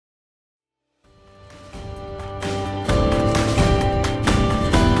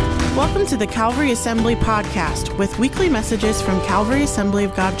Welcome to the Calvary Assembly Podcast with weekly messages from Calvary Assembly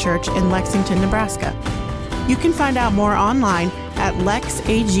of God Church in Lexington, Nebraska. You can find out more online at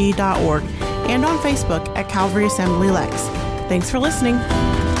lexag.org and on Facebook at Calvary Assembly Lex. Thanks for listening.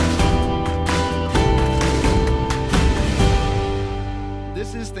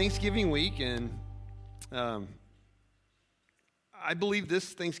 This is Thanksgiving week, and I believe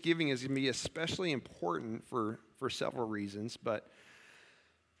this Thanksgiving is going to be especially important for several reasons, but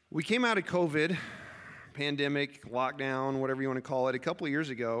we came out of COVID, pandemic, lockdown, whatever you want to call it, a couple of years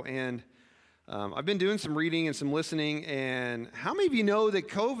ago, and I've been doing some reading and some listening, and how many of you know that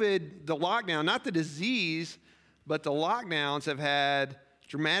COVID, the lockdown, not the disease, but the lockdowns have had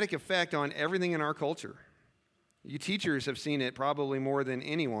dramatic effect on everything in our culture? You teachers have seen it probably more than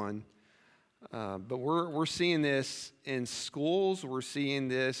anyone, but we're seeing this in schools, we're seeing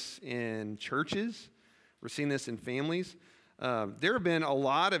this in churches, we're seeing this in families. There have been a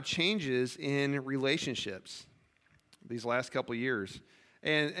lot of changes in relationships these last couple of years.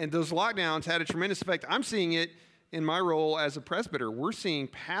 And those lockdowns had a tremendous effect. I'm seeing it in my role as a presbyter. We're seeing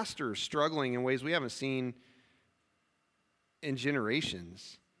pastors struggling in ways we haven't seen in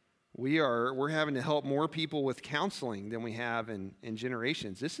generations. We're having to help more people with counseling than we have in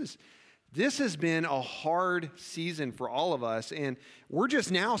generations. This has been a hard season for all of us, and we're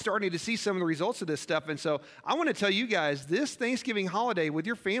just now starting to see some of the results of this stuff. And so I want to tell you guys, this Thanksgiving holiday with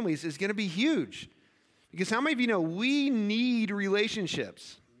your families is going to be huge. Because how many of you know we need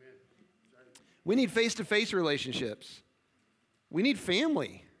relationships? We need face-to-face relationships. We need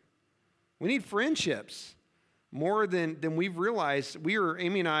family. We need friendships more than we've realized.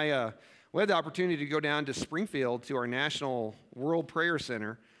 Amy and I, we had the opportunity to go down to Springfield to our National World Prayer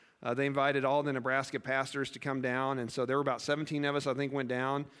Center. They invited all the Nebraska pastors to come down, and so there were about 17 of us, I think, went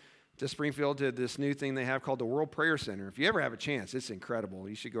down to Springfield to this new thing they have called the World Prayer Center. If you ever have a chance, it's incredible.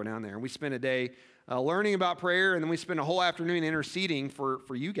 You should go down there. And we spent a day learning about prayer, and then we spent a whole afternoon interceding for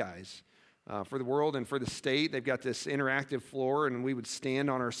you guys, for the world and for the state. They've got this interactive floor, and we would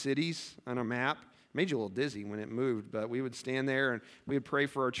stand on our cities on a map. It made you a little dizzy when it moved, but we would stand there, and we would pray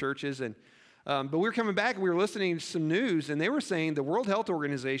for our churches. But we were coming back, and we were listening to some news, and they were saying the World Health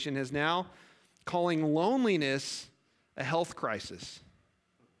Organization is now calling loneliness a health crisis.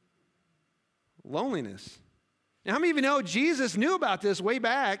 Loneliness. Now, how many of you know Jesus knew about this way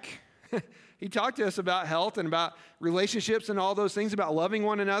back? He talked to us about health and about relationships and all those things, about loving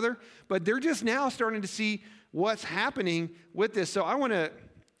one another, but they're just now starting to see what's happening with this. So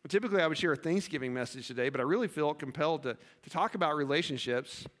typically I would share a Thanksgiving message today, but I really feel compelled to talk about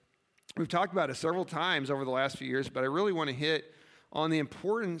relationships. We've talked about it several times over the last few years, but I really want to hit on the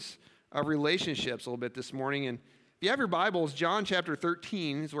importance of relationships a little bit this morning. And if you have your Bibles, John chapter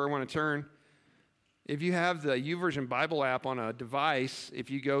 13 is where I want to turn. If you have the YouVersion Bible app on a device, if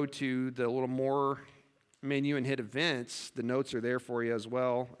you go to the little more menu and hit events, the notes are there for you as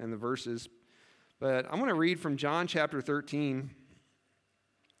well and the verses. But I'm going to read from John chapter 13.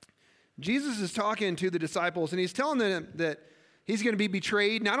 Jesus is talking to the disciples, and he's telling them that he's going to be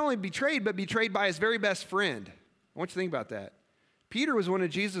betrayed, not only betrayed, but betrayed by his very best friend. I want you to think about that. Peter was one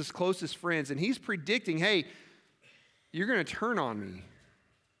of Jesus' closest friends, and he's predicting, hey, you're going to turn on me.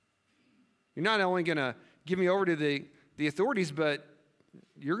 You're not only going to give me over to the authorities, but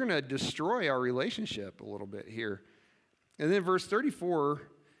you're going to destroy our relationship a little bit here. And then verse 34,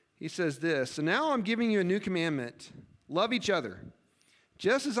 he says this, so now I'm giving you a new commandment. Love each other.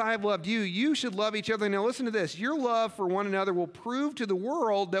 Just as I have loved you, you should love each other. Now listen to this. Your love for one another will prove to the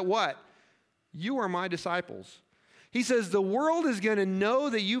world that what? You are my disciples. He says the world is going to know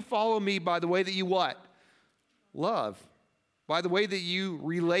that you follow me by the way that you what? Love. By the way that you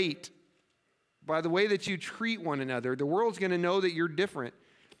relate. By the way that you treat one another. The world's going to know that you're different.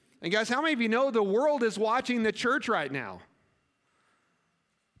 And guys, how many of you know the world is watching the church right now?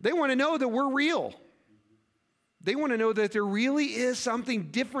 They want to know that we're real. They want to know that there really is something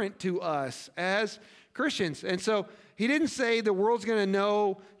different to us as Christians. And so he didn't say the world's going to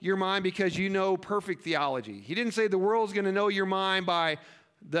know your mind because you know perfect theology. He didn't say the world's going to know your mind by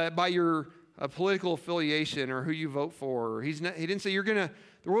your political affiliation or who you vote for. He didn't say the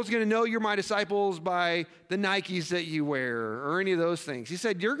world's going to know you're my disciples by the Nikes that you wear or any of those things. He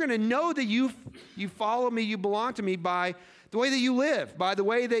said you're going to know that you follow me, you belong to me by the way that you live, by the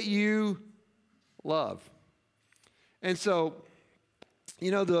way that you love. And so, you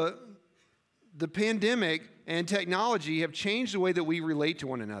know, the pandemic and technology have changed the way that we relate to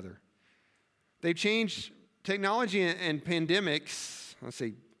one another. They've changed technology and pandemics, let's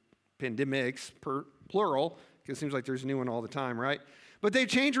say pandemics, plural, because it seems like there's a new one all the time, right? But they've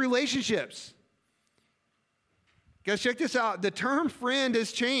changed relationships. Guys, check this out. The term friend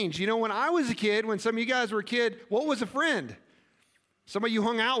has changed. You know, when I was a kid, when some of you guys were a kid, what was a friend? Somebody you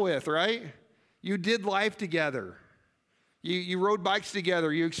hung out with, right? You did life together. You rode bikes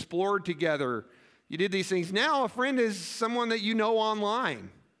together. You explored together. You did these things. Now a friend is someone that you know online.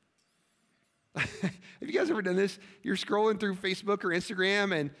 Have you guys ever done this? You're scrolling through Facebook or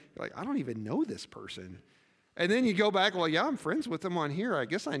Instagram and you're like, I don't even know this person. And then you go back, well, yeah, I'm friends with them on here. I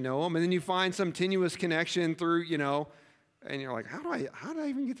guess I know them. And then you find some tenuous connection through, and you're like, how do I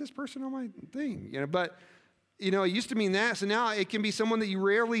even get this person on my thing? But it used to mean that. So now it can be someone that you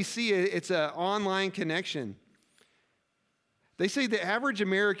rarely see. It's an online connection. They say the average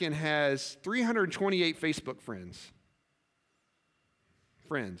American has 328 Facebook friends.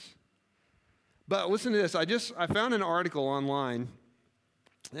 But listen to this. I found an article online.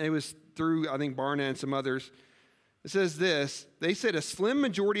 And it was through, I think, Barna and some others. It says this. They said a slim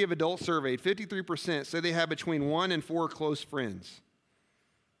majority of adults surveyed, 53%, say they have between 1 and 4 close friends.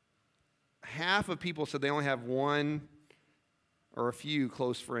 Half of people said they only have 1 or a few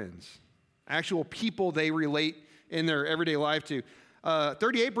close friends. Actual people they relate in their everyday life to.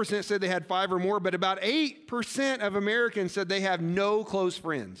 38% said they had 5 or more, but about 8% of Americans said they have no close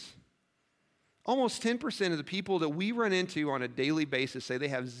friends. Almost 10% of the people that we run into on a daily basis say they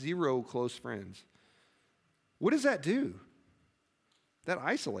have 0 close friends. What does that do? That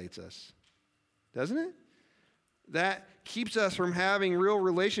isolates us, doesn't it? That keeps us from having real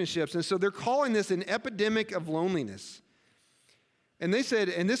relationships. And so they're calling this an epidemic of loneliness. And they said,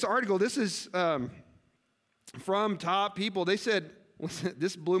 in this article, this is from top people, they said, listen,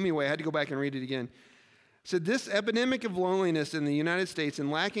 this blew me away. I had to go back and read it again. Said this epidemic of loneliness in the United States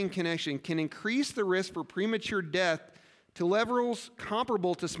and lacking connection can increase the risk for premature death to levels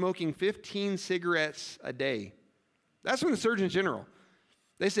comparable to smoking 15 cigarettes a day. That's from the Surgeon General.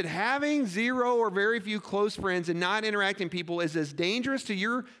 They said having 0 or very few close friends and not interacting with people is as dangerous to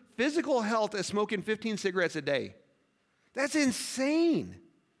your physical health as smoking 15 cigarettes a day. That's insane.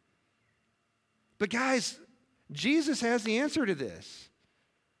 But guys, Jesus has the answer to this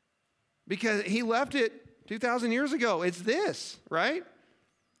because he left it 2,000 years ago. It's this, right?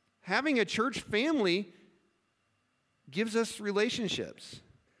 Having a church family gives us relationships,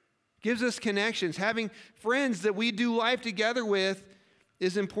 gives us connections. Having friends that we do life together with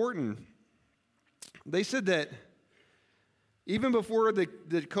is important. They said that even before the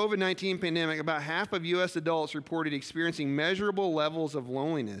COVID-19 pandemic, about half of U.S. adults reported experiencing measurable levels of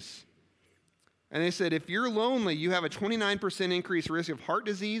loneliness. And they said if you're lonely, you have a 29% increased risk of heart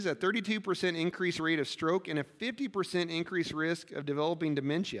disease, a 32% increased rate of stroke, and a 50% increased risk of developing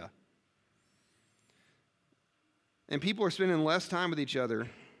dementia. And people are spending less time with each other.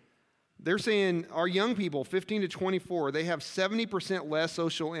 They're saying our young people, 15 to 24, they have 70% less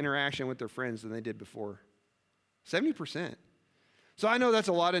social interaction with their friends than they did before. 70%. So I know that's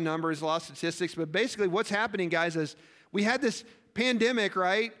a lot of numbers, a lot of statistics, but basically what's happening, guys, is we had this pandemic,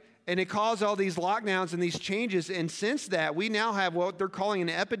 right? And it caused all these lockdowns and these changes. And since that, we now have what they're calling an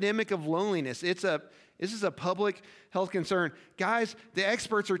epidemic of loneliness. This is a public health concern. Guys, the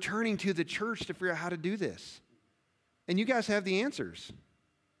experts are turning to the church to figure out how to do this. And you guys have the answers.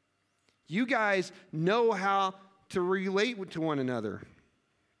 You guys know how to relate to one another.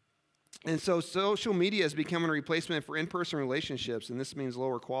 And so social media is becoming a replacement for in-person relationships, and this means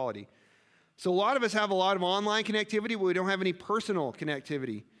lower quality. So a lot of us have a lot of online connectivity, but we don't have any personal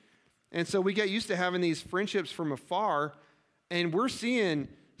connectivity. And so we get used to having these friendships from afar, and we're seeing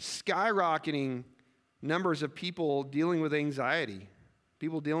skyrocketing numbers of people dealing with anxiety,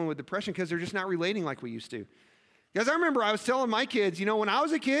 people dealing with depression because they're just not relating like we used to. Guys, I remember I was telling my kids, when I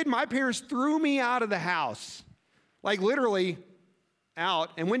was a kid, my parents threw me out of the house, like literally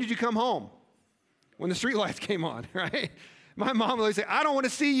out. And when did you come home? When the street lights came on, right? My mom would always say, I don't want to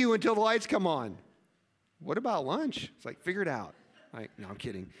see you until the lights come on. What about lunch? It's like, figure it out. Like, no, I'm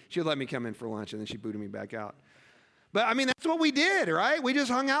kidding. She'd let me come in for lunch, and then she booted me back out. But, that's what we did, right? We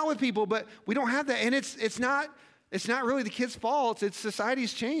just hung out with people, but we don't have that. And it's not really the kids' fault. It's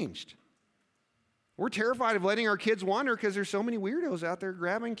society's changed. We're terrified of letting our kids wander because there's so many weirdos out there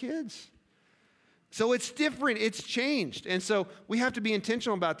grabbing kids. So it's different. It's changed. And so we have to be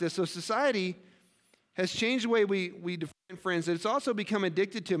intentional about this. So society has changed the way we define friends. And it's also become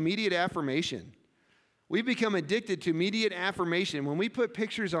addicted to immediate affirmation. We've become addicted to immediate affirmation. When we put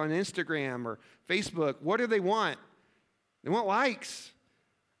pictures on Instagram or Facebook, what do they want? They want likes.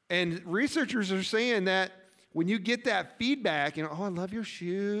 And researchers are saying that when you get that feedback, oh, I love your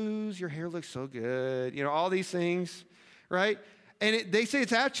shoes, your hair looks so good, all these things, right? And they say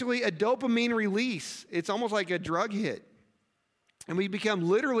it's actually a dopamine release. It's almost like a drug hit. And we become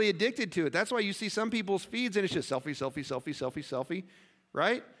literally addicted to it. That's why you see some people's feeds and it's just selfie,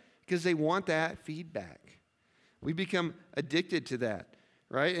 right? Because they want that feedback. We become addicted to that,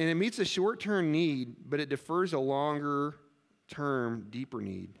 right? And it meets a short-term need, but it defers a longer-term, deeper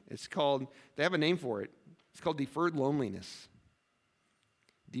need. They have a name for it. It's called deferred loneliness.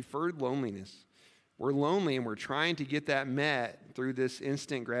 Deferred loneliness. We're lonely and we're trying to get that met through this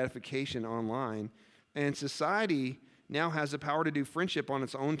instant gratification online. And society now has the power to do friendship on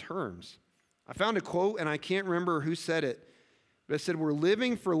its own terms. I found a quote, and I can't remember who said it, but it said, we're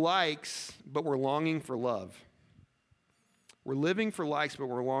living for likes, but we're longing for love. We're living for likes, but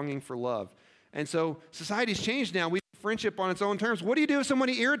we're longing for love. And so society's changed now. We do friendship on its own terms. What do you do if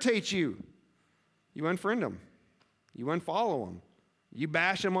somebody irritates you? You unfriend them. You unfollow them. You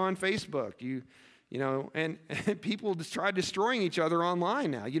bash them on Facebook. And people just try destroying each other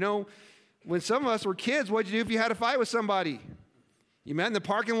online now. When some of us were kids, what'd you do if you had a fight with somebody? You met in the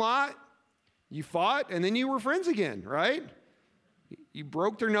parking lot, you fought, and then you were friends again, right? You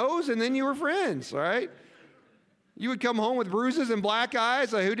broke their nose, and then you were friends, right? You would come home with bruises and black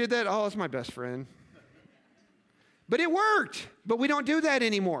eyes. Like, who did that? Oh, it's my best friend. But it worked. But we don't do that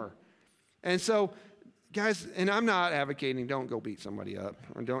anymore. And so, guys, and I'm not advocating don't go beat somebody up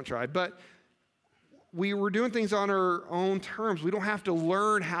or don't try, but we were doing things on our own terms. We don't have to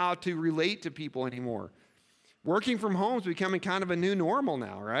learn how to relate to people anymore. Working from home is becoming kind of a new normal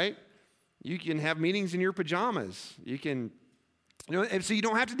now, right? You can have meetings in your pajamas. So you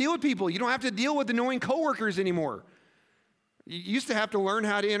don't have to deal with people. You don't have to deal with annoying coworkers anymore. You used to have to learn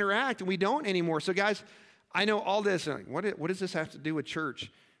how to interact, and we don't anymore. So, guys, I know all this. What does this have to do with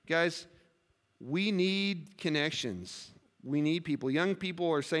church? Guys, we need connections. We need people. Young people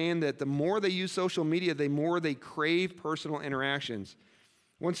are saying that the more they use social media, the more they crave personal interactions.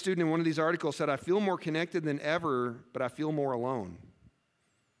 One student in one of these articles said, I feel more connected than ever, but I feel more alone.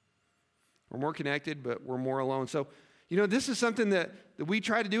 We're more connected, but we're more alone. So, this is something that we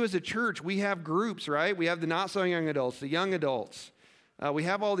try to do as a church. We have groups, right? We have the not so young adults, the young adults. We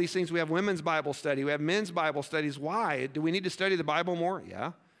have all these things. We have women's Bible study. We have men's Bible studies. Why? Do we need to study the Bible more?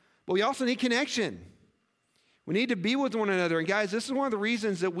 Yeah. But we also need connection. We need to be with one another. And guys, this is one of the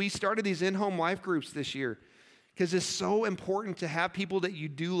reasons that we started these in-home life groups this year, because it's so important to have people that you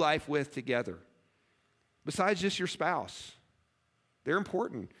do life with together. Besides just your spouse. They're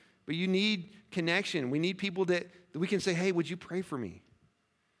important. But you need connection. We need people that we can say, hey, would you pray for me?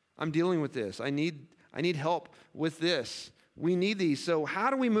 I'm dealing with this. I need help with this. We need these. So how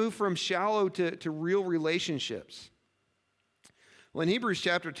do we move from shallow to real relationships? Well, in Hebrews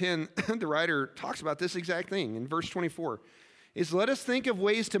chapter 10, the writer talks about this exact thing. In verse 24, is let us think of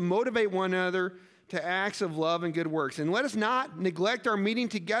ways to motivate one another to acts of love and good works. And let us not neglect our meeting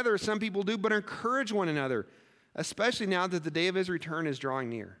together as some people do, but encourage one another, especially now that the day of his return is drawing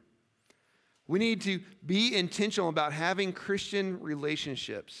near. We need to be intentional about having Christian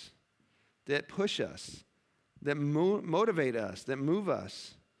relationships that push us, that motivate us, that move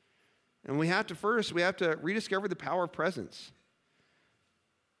us. And we have to rediscover the power of presence.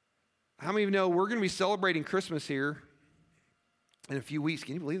 How many of you know we're going to be celebrating Christmas here in a few weeks?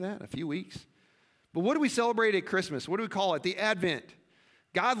 Can you believe that? A few weeks. But what do we celebrate at Christmas? What do we call it? The Advent.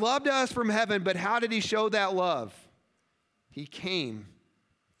 God loved us from heaven, but how did he show that love? He came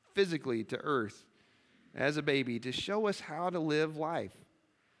physically to earth as a baby to show us how to live life.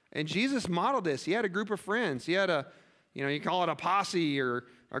 And Jesus modeled this. He had a group of friends. He had you call it a posse or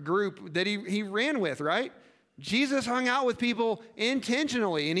a group that he ran with, right? Jesus hung out with people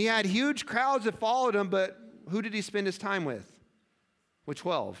intentionally, and he had huge crowds that followed him, but who did he spend his time with? With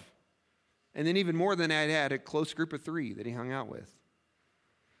 12. And then even more than that, he had a close group of 3 that he hung out with.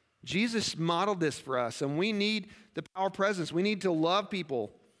 Jesus modeled this for us, and we need the power of presence. We need to love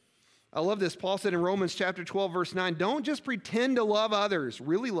people. I love this. Paul said in Romans chapter 12, verse 9, don't just pretend to love others.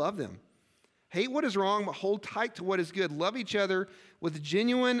 Really love them. Hate what is wrong, but hold tight to what is good. Love each other with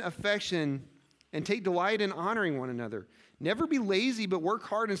genuine affection and take delight in honoring one another. Never be lazy, but work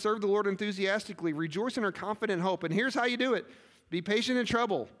hard and serve the Lord enthusiastically. Rejoice in our confident hope. And here's how you do it. Be patient in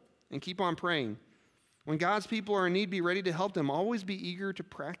trouble and keep on praying. When God's people are in need, be ready to help them. Always be eager to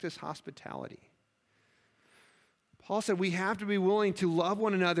practice hospitality. Paul said we have to be willing to love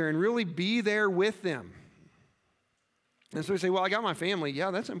one another and really be there with them. And so we say, well, I got my family.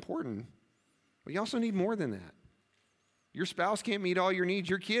 Yeah, that's important. But you also need more than that. Your spouse can't meet all your needs.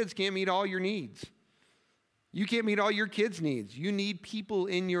 Your kids can't meet all your needs. You can't meet all your kids' needs. You need people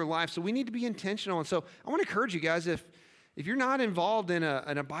in your life. So we need to be intentional. And so I want to encourage you guys, if you're not involved in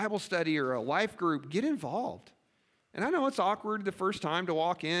a Bible study or a life group, get involved. And I know it's awkward the first time to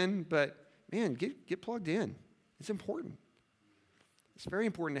walk in, but man, get plugged in. It's important. It's very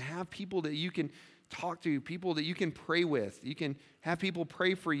important to have people that you can talk to, people that you can pray with. You can have people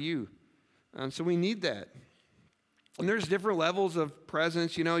pray for you. So we need that. And there's different levels of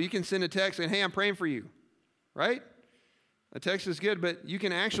presence. You know, you can send a text saying, hey, I'm praying for you, right? A text is good, but you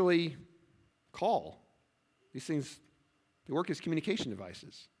can actually call. These things, they work as communication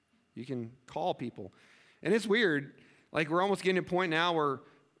devices. You can call people. And it's weird. Like, we're almost getting to a point now where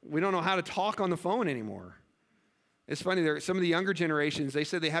we don't know how to talk on the phone anymore. It's funny, some of the younger generations, they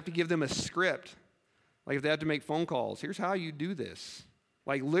said they have to give them a script. Like, if they have to make phone calls, here's how you do this.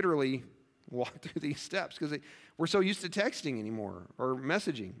 Like, literally walk through these steps, because we're so used to texting anymore or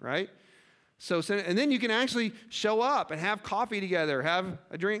messaging, right? And then you can actually show up and have coffee together, have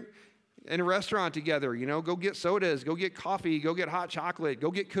a drink in a restaurant together, you know, go get sodas, go get coffee, go get hot chocolate, go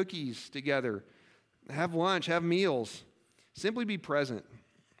get cookies together, have lunch, have meals. Simply be present.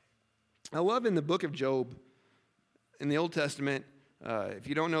 I love in the book of Job, in the Old Testament, if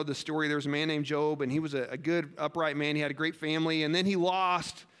you don't know the story, there was a man named Job, and he was a good, upright man. He had a great family, and then he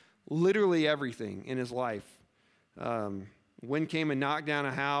lost literally everything in his life. Wind came and knocked down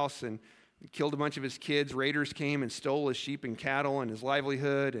a house and killed a bunch of his kids. Raiders came and stole his sheep and cattle and his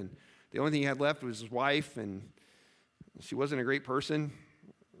livelihood, and the only thing he had left was his wife, and she wasn't a great person,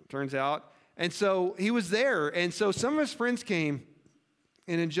 turns out. And so he was there, and so some of his friends came,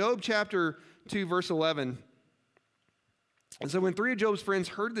 and in Job chapter 2, verse 11, and so when 3 of Job's friends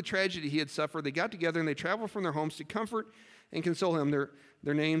heard the tragedy he had suffered, they got together and they traveled from their homes to comfort and console him. Their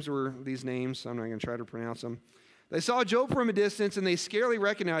names were these names, so I'm not going to try to pronounce them. They saw Job from a distance, and they scarcely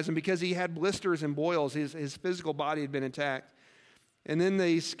recognized him because he had blisters and boils. His physical body had been attacked. And then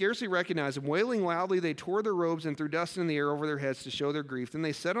they scarcely recognized him. Wailing loudly, they tore their robes and threw dust in the air over their heads to show their grief. Then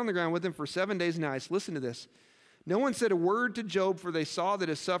they sat on the ground with him for 7 days and nights. Listen to this. No one said a word to Job, for they saw that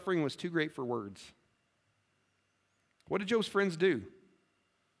his suffering was too great for words. What did Job's friends do?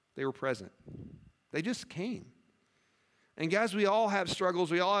 They were present. They just came. And guys, we all have struggles.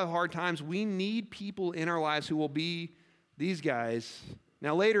 We all have hard times. We need people in our lives who will be these guys.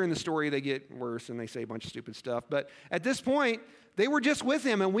 Now, later in the story, they get worse and they say a bunch of stupid stuff. But at this point, they were just with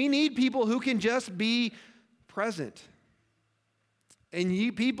him. And we need people who can just be present.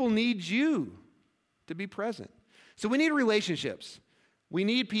 And people need you to be present. So we need relationships. We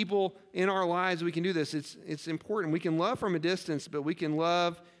need people in our lives. We can do this. It's important. We can love from a distance, but we can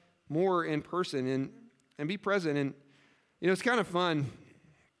love more in person and be present. And, you know, it's kind of fun.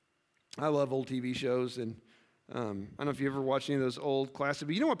 I love old TV shows. And I don't know if you ever watched any of those old classics.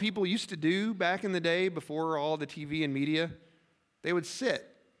 But you know what people used to do back in the day before all the TV and media? They would sit.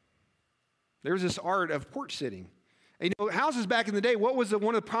 There was this art of porch sitting. And, you know, houses back in the day, what was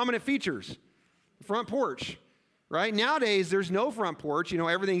one of the prominent features? The front porch. Right? Nowadays, there's no front porch. You know,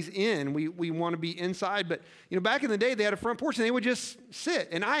 everything's in. We want to be inside. But, you know, back in the day, they had a front porch, and they would just sit.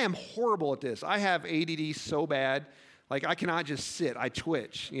 And I am horrible at this. I have ADD so bad. Like, I cannot just sit. I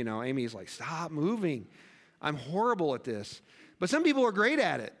twitch. You know, Amy's like, stop moving. I'm horrible at this. But some people are great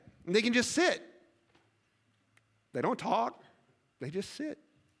at it. And they can just sit. They don't talk. They just sit.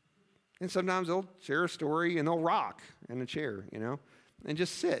 And sometimes they'll share a story, and they'll rock in a chair, you know, and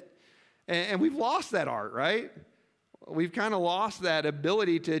just sit. And we've lost that art, right? We've kind of lost that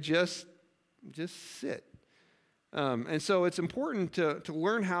ability to just sit. And so it's important to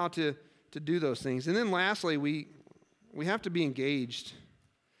learn how to do those things. And then lastly, we have to be engaged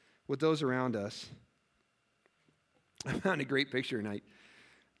with those around us. I found a great picture, and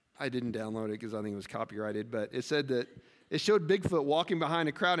I didn't download it because I think it was copyrighted, but it said that it showed Bigfoot walking behind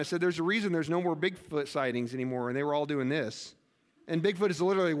a crowd, and it said there's a reason there's no more Bigfoot sightings anymore, and they were all doing this. And Bigfoot is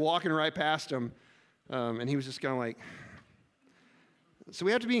literally walking right past him. And he was just kind of like, so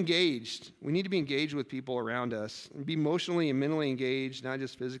we have to be engaged. We need to be engaged with people around us and be emotionally and mentally engaged, not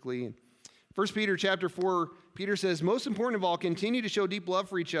just physically. 1 Peter chapter 4, Peter says, most important of all, continue to show deep love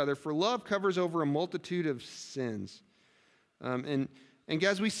for each other, for love covers over a multitude of sins. And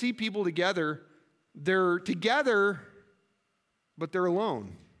guys, we see people together. They're together, but they're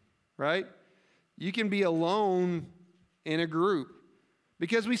alone, right? You can be alone in a group.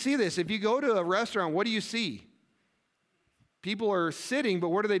 Because we see this. If you go to a restaurant, what do you see? People are sitting, but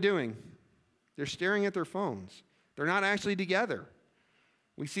what are they doing? They're staring at their phones. They're not actually together.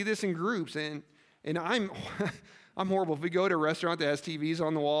 We see this in groups, and I'm horrible. If we go to a restaurant that has TVs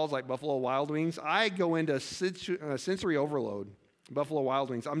on the walls like Buffalo Wild Wings, I go into sensory overload. Buffalo Wild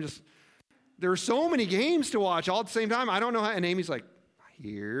Wings. There are so many games to watch all at the same time. I don't know how, and Amy's like,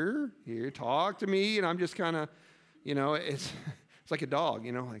 here, talk to me, and I'm just kind of, you know, it's like a dog,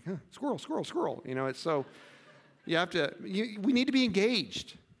 you know, like, squirrel, you know, it's so, we need to be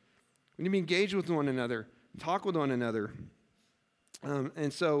engaged. We need to be engaged with one another, talk with one another.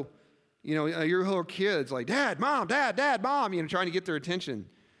 And so, your little kids like, Dad, Mom, Dad, Mom, trying to get their attention.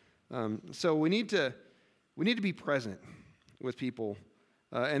 So we need to be present with people.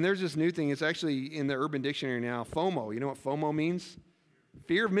 And there's this new thing. It's actually in the Urban Dictionary now, FOMO. You know what FOMO means?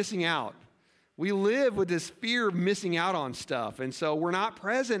 Fear of missing out. We live with this fear of missing out on stuff. And so we're not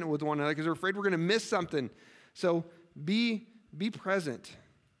present with one another because we're afraid we're going to miss something. So be present.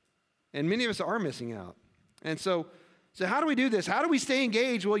 And many of us are missing out. And so how do we do this? How do we stay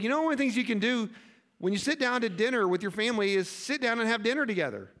engaged? Well, one of the things you can do when you sit down to dinner with your family is sit down and have dinner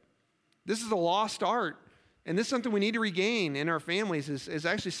together. This is a lost art. And this is something we need to regain in our families is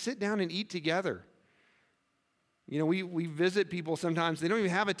actually sit down and eat together. We visit people sometimes, they don't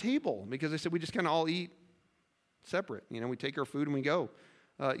even have a table because they said we just kind of all eat separate. We take our food and we go.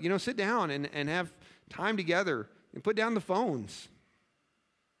 Sit down and have time together and put down the phones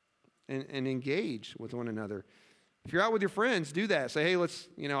and engage with one another. If you're out with your friends, do that. Say, hey, let's,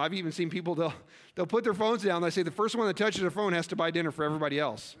 I've even seen people, they'll put their phones down. They say the first one that touches their phone has to buy dinner for everybody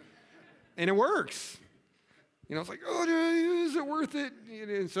else. And it works. It's like, oh, is it worth it?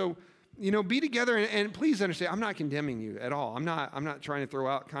 And so, be together and please understand, I'm not condemning you at all. I'm not trying to throw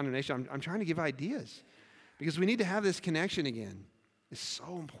out condemnation. I'm trying to give ideas because we need to have this connection again. It's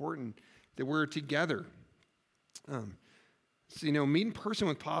so important that we're together. Meet in person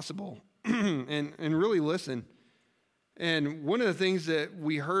when possible and really listen. And one of the things that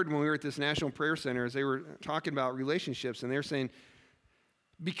we heard when we were at this National Prayer Center is they were talking about relationships, and they're saying,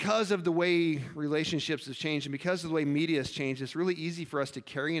 because of the way relationships have changed and because of the way media has changed, it's really easy for us to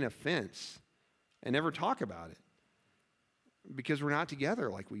carry an offense and never talk about it because we're not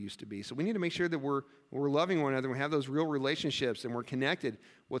together like we used to be. So we need to make sure that we're loving one another, we have those real relationships, and we're connected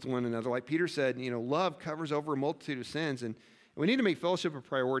with one another. Like Peter said, love covers over a multitude of sins, and we need to make fellowship a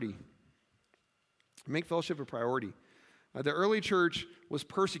priority. Make fellowship a priority. The early church was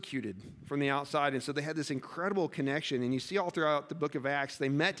persecuted from the outside, and so they had this incredible connection. And you see all throughout the book of Acts, they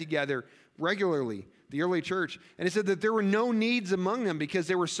met together regularly, the early church. And it said that there were no needs among them because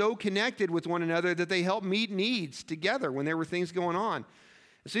they were so connected with one another that they helped meet needs together when there were things going on.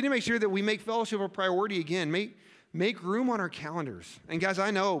 So you need to make sure that we make fellowship a priority again. Make room on our calendars. And guys,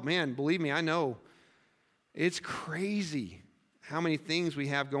 I know, man, believe me, I know. It's crazy how many things we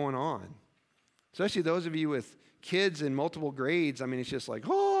have going on. Especially those of you with kids in multiple grades. I mean, it's just like,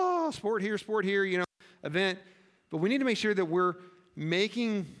 sport here, event. But we need to make sure that we're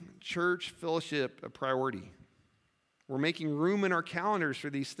making church fellowship a priority. We're making room in our calendars for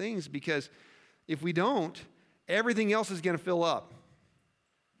these things because if we don't, everything else is going to fill up.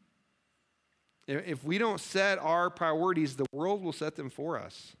 If we don't set our priorities, the world will set them for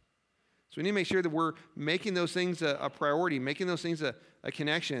us. So we need to make sure that we're making those things a priority, making those things a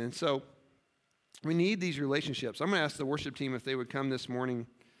connection. And so we need these relationships. I'm going to ask the worship team if they would come this morning.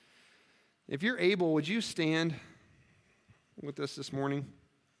 If you're able, would you stand with us this morning?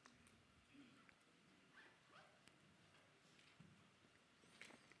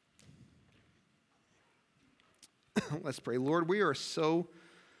 Let's pray. Lord, we are so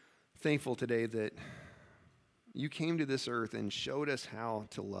thankful today that you came to this earth and showed us how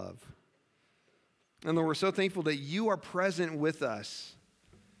to love. And Lord, we're so thankful that you are present with us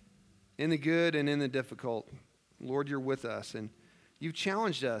in the good and in the difficult. Lord, you're with us, and you've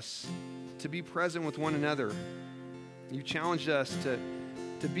challenged us to be present with one another. You've challenged us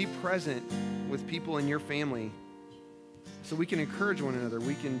to be present with people in your family so we can encourage one another.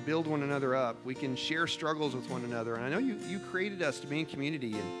 We can build one another up. We can share struggles with one another. And I know you created us to be in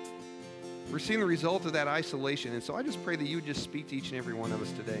community, and we're seeing the result of that isolation. And so I just pray that you would just speak to each and every one of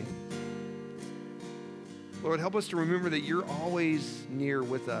us today. Lord, help us to remember that you're always near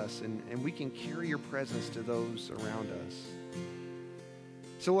with us, and we can carry your presence to those around us.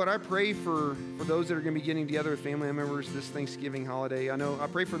 So, Lord, I pray for those that are going to be getting together with family members this Thanksgiving holiday. I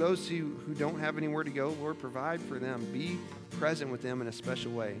pray for those who don't have anywhere to go. Lord, provide for them. Be present with them in a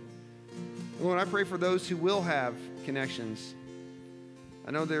special way. Lord, I pray for those who will have connections. I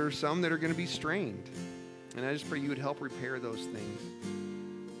know there are some that are going to be strained, and I just pray you would help repair those things.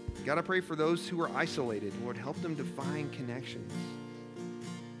 God, I pray for those who are isolated. Lord, help them to find connections.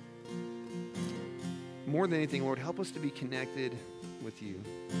 More than anything, Lord, help us to be connected with you.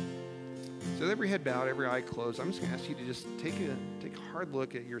 So with every head bowed, every eye closed, I'm just going to ask you to just take a hard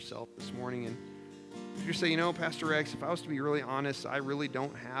look at yourself this morning. And if you're saying, Pastor X, if I was to be really honest, I really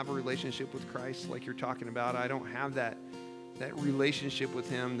don't have a relationship with Christ like you're talking about. I don't have that relationship with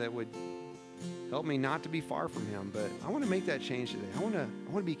him that would help me not to be far from him. But I want to make that change today. I want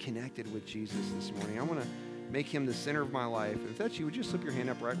to be connected with Jesus this morning. I want to make him the center of my life. If that's you, would you slip your hand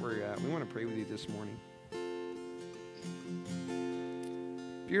up right where you're at? We want to pray with you this morning.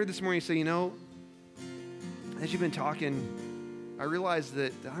 If you're here this morning and say, you know, as you've been talking, I realize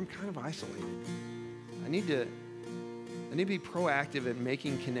that I'm kind of isolated. I need to be proactive at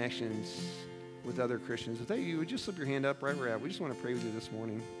making connections with other Christians. If that you would just slip your hand up right where you're at. We just want to pray with you this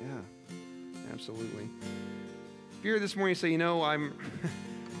morning. Yeah, absolutely. If you're here this morning and say, you know,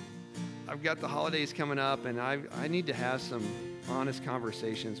 I've got the holidays coming up and I need to have some honest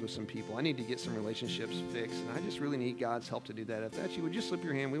conversations with some people. I need to get some relationships fixed, and I just really need God's help to do that. If that's you, would you slip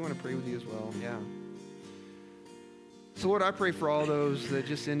your hand? We want to pray with you as well. Yeah. So Lord, I pray for all those that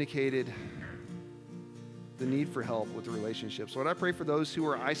just indicated the need for help with the relationships. Lord, I pray for those who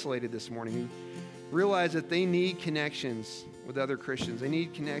are isolated this morning, who realize that they need connections with other Christians. They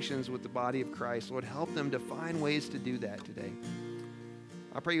need connections with the body of Christ. Lord, help them to find ways to do that today.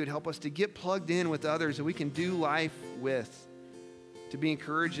 I pray you would help us to get plugged in with others that we can do life with, to be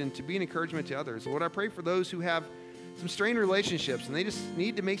encouraged and to be an encouragement to others. Lord, I pray for those who have some strained relationships and they just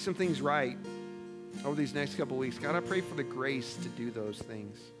need to make some things right over these next couple of weeks. God, I pray for the grace to do those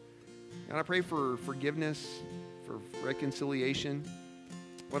things. God, I pray for forgiveness, for reconciliation.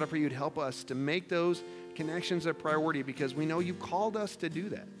 Lord, I pray you'd help us to make those connections a priority because we know you called us to do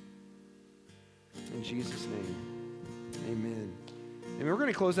that. In Jesus' name, amen. And we're going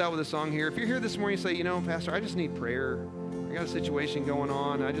to close out with a song here. If you're here this morning and say, you know, Pastor, I just need prayer. I got a situation going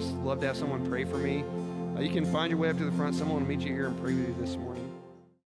on. I just love to have someone pray for me. You can find your way up to the front. Someone will meet you here and pray with you this morning.